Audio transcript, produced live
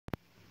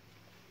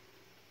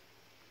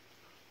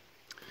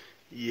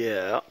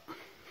Yeah.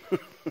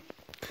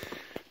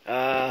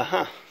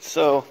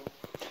 So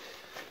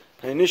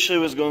I initially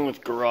was going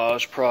with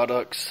garage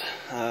products,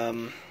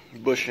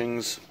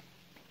 bushings,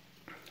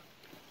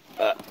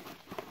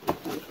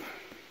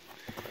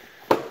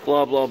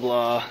 blah blah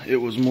blah. It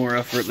was more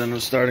effort than it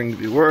was starting to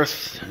be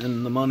worth,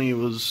 and the money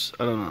was,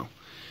 I don't know.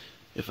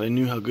 If I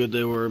knew how good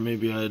they were,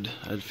 maybe I'd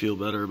feel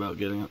better about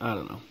getting them. I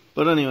don't know.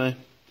 But anyway,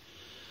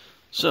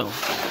 so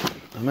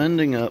I'm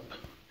ended up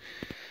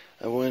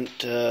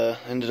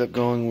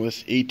going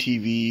with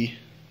ATV.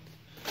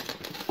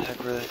 Heck,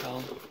 what are they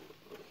called?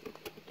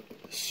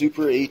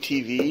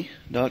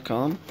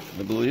 SuperATV.com,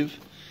 I believe.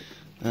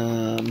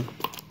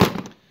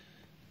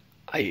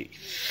 I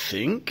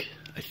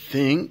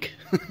think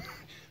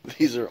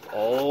these are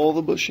all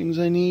the bushings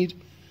I need.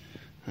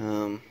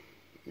 You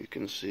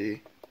can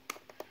see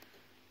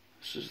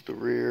this is the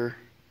rear,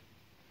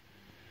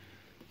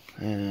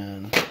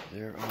 and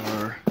there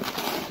are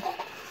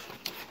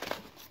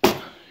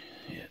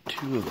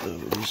two of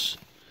those.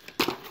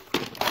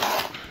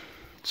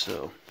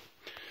 So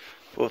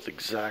both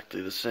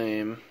exactly the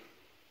same.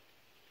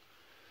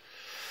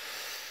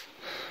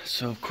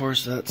 So of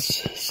course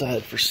that's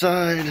side for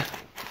side.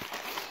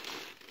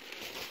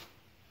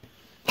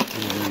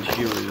 And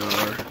here we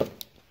are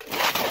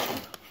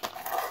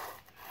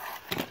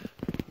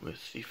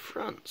with the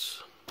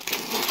fronts. A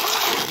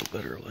little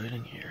better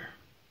lighting here.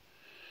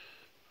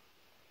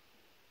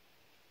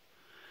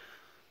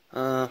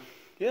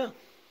 Yeah.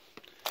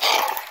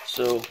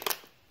 So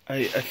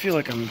I feel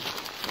like I'm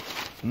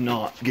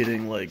not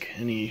getting like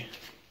any,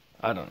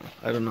 I don't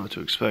know what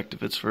to expect,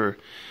 if it's for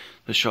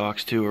the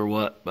shocks too or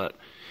what, but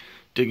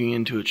digging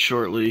into it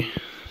shortly,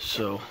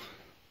 so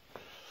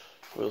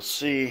we'll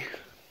see.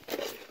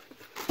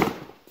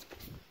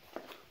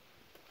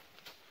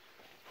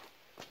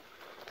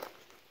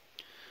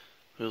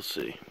 We'll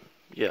see.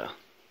 Yeah.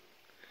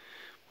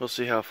 We'll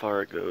see how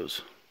far it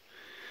goes.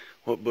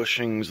 What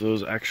bushings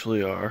those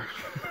actually are.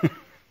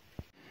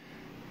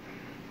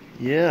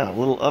 Yeah, a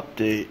little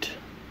update.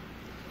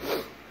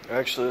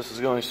 Actually, this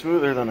is going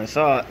smoother than I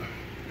thought.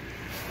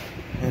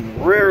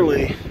 And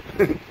rarely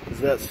is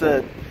that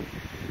said.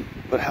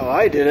 But how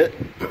I did it,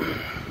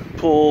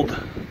 pulled,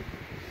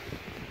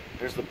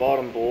 there's the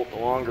bottom bolt, the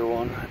longer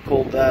one. I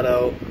pulled that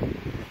out.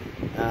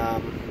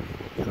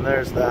 And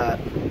there's that.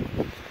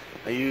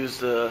 I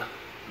used a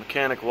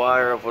mechanic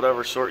wire of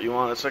whatever sort you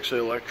want. It's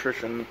actually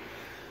electrician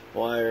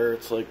wire.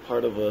 It's like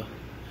part of a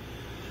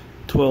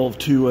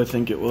 12-2, I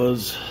think it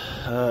was,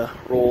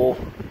 roll.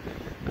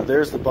 Now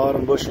there's the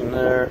bottom bushing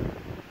there.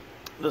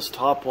 This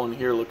top one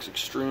here looks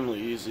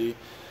extremely easy.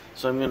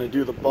 So I'm going to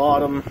do the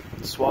bottom,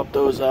 swap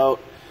those out,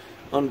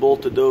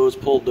 unbolted those,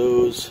 pulled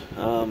those.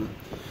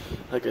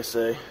 Like I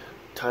say,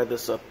 tie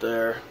this up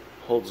there,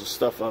 holds the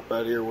stuff up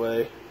out of your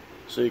way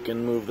so you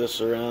can move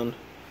this around.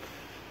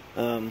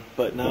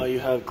 But now you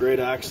have great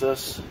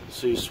access,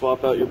 so you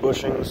swap out your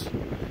bushings,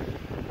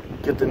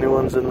 get the new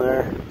ones in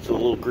there with a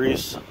little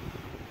grease,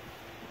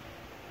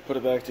 put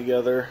it back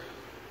together.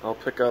 I'll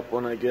pick up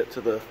when I get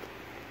to the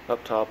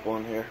up top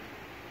one here.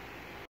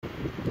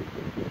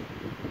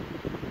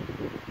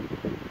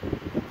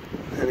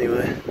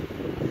 Anyway,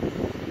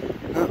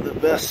 not the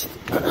best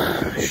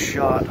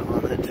shot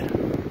on it,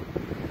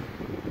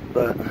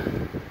 but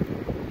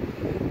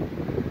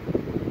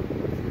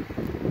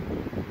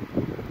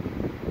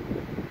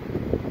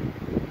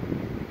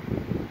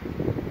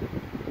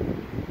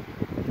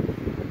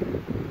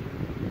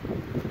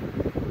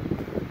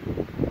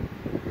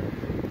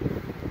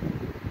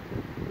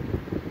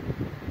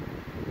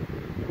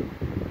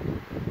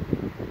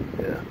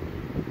yeah,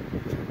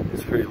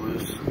 it's pretty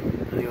loose.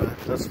 Anyway,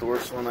 that's the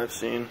worst one I've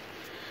seen.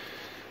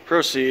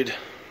 Proceed.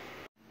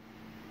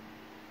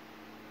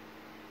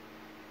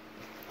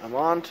 I'm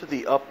on to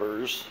the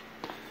uppers.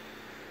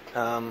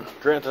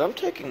 Granted, I'm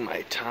taking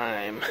my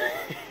time,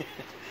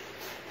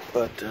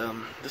 but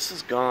this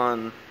has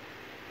gone.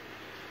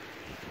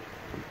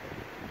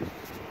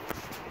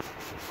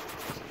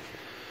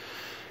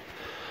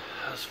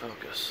 Let's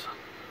focus.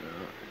 No,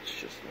 it's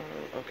just not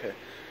okay.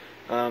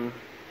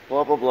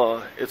 Blah blah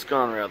blah. It's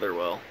gone rather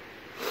well.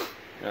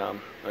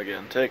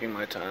 Again, taking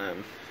my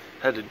time.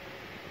 Had to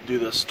do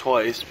this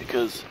twice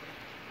because,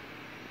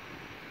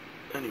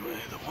 anyway,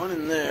 the one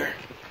in there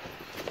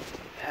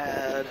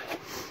had,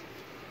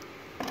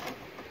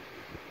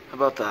 how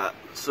about that?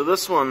 So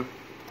this one,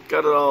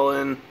 got it all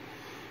in,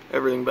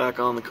 everything back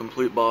on the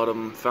complete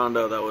bottom, found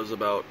out that was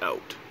about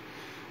out.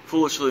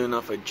 Foolishly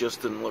enough, I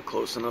just didn't look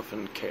close enough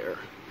and care.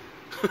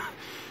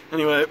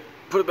 Anyway,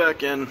 put it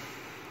back in,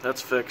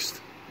 that's fixed.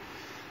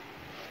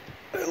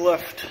 I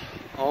left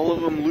all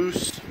of them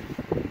loose,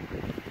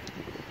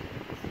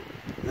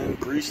 then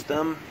greased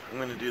them. I'm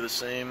going to do the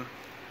same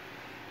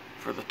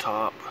for the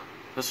top.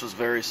 This was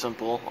very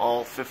simple,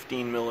 all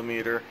 15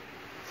 millimeter.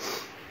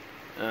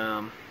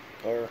 Or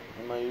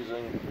am I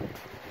using?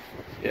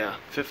 Yeah,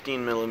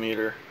 15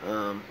 millimeter.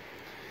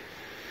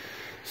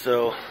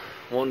 So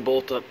one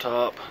bolt up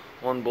top,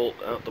 one bolt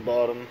out the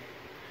bottom.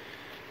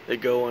 They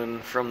go in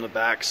from the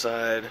back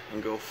side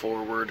and go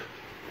forward.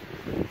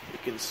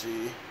 can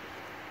see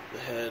the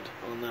head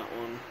on that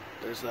one.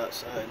 There's that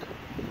side.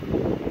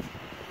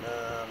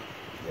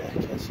 Yeah,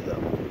 I can't see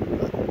that one,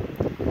 but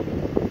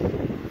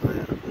oh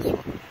yeah, this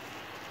one.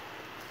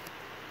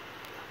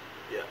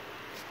 Yeah.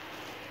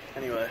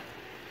 Anyway,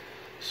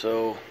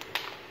 so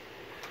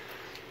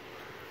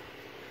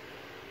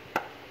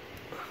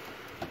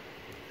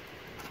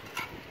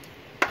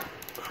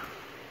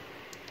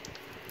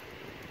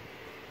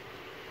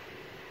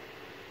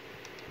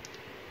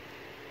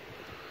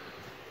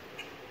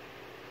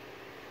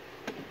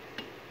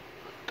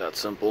that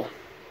simple.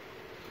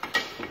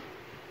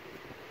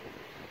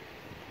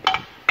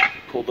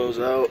 Pull those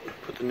out,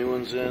 put the new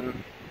ones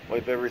in,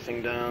 wipe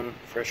everything down,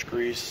 fresh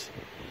grease,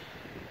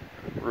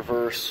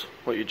 reverse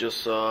what you just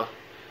saw,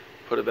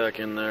 put it back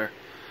in there,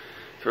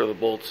 throw the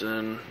bolts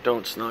in,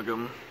 don't snug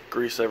them,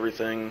 grease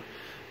everything.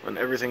 When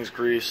everything's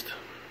greased,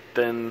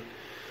 then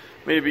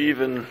maybe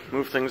even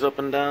move things up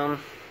and down.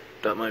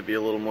 That might be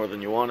a little more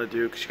than you want to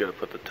do because you got to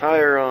put the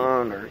tire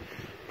on or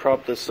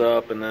prop this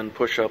up and then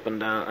push up and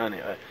down.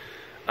 Anyway,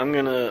 I'm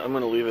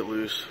gonna leave it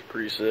loose,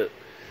 grease it,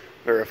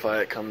 verify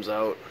it comes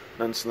out,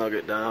 then snug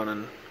it down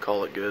and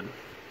call it good.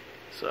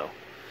 So,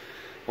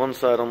 one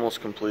side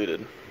almost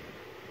completed.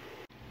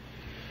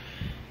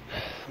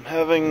 I'm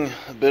having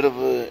a bit of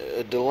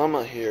a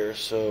dilemma here.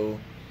 So,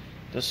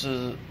 this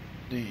is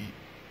the,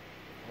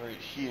 right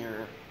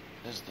here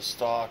is the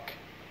stock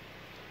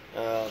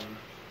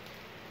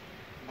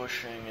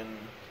bushing and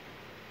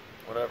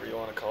whatever you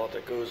want to call it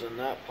that goes in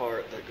that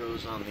part that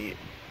goes on the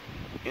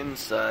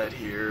inside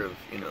here of,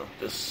 you know,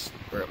 this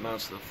where it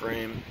mounts to the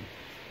frame.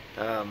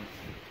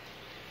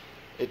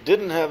 It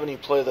didn't have any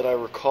play that I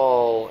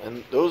recall,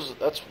 and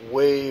that's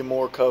way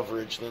more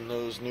coverage than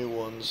those new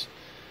ones.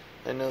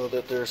 I know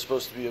that they're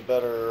supposed to be a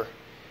better,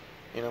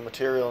 you know,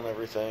 material and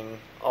everything.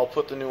 I'll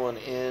put the new one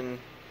in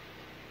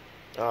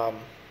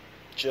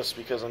just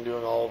because I'm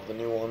doing all of the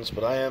new ones,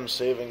 but I am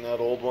saving that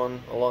old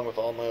one along with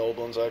all my old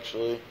ones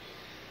actually.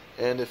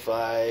 And if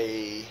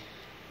I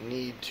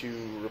need to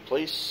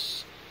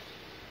replace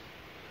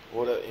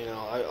what, you know,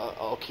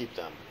 I'll keep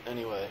them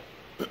anyway.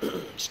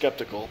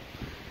 Skeptical.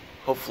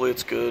 Hopefully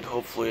it's good,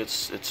 hopefully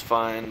it's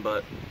fine,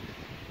 but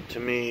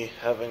to me,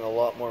 having a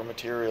lot more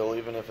material,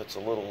 even if it's a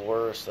little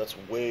worse, that's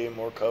way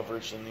more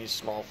coverage than these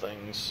small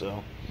things,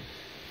 so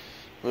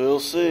we'll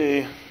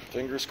see.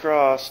 Fingers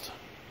crossed.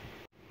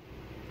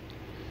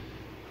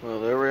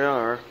 Well, there we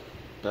are,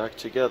 back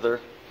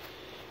together.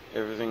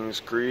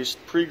 Everything's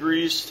greased,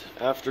 pre-greased,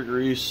 after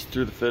grease,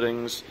 through the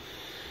fittings,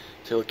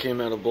 till it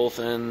came out of both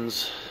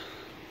ends.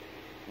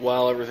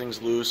 While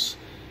everything's loose,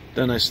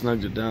 then I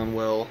snugged it down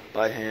well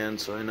by hand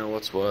so I know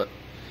what's what.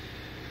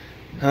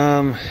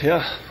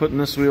 Yeah, putting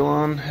this wheel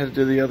on, headed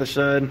to the other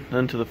side,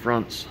 then to the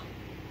fronts.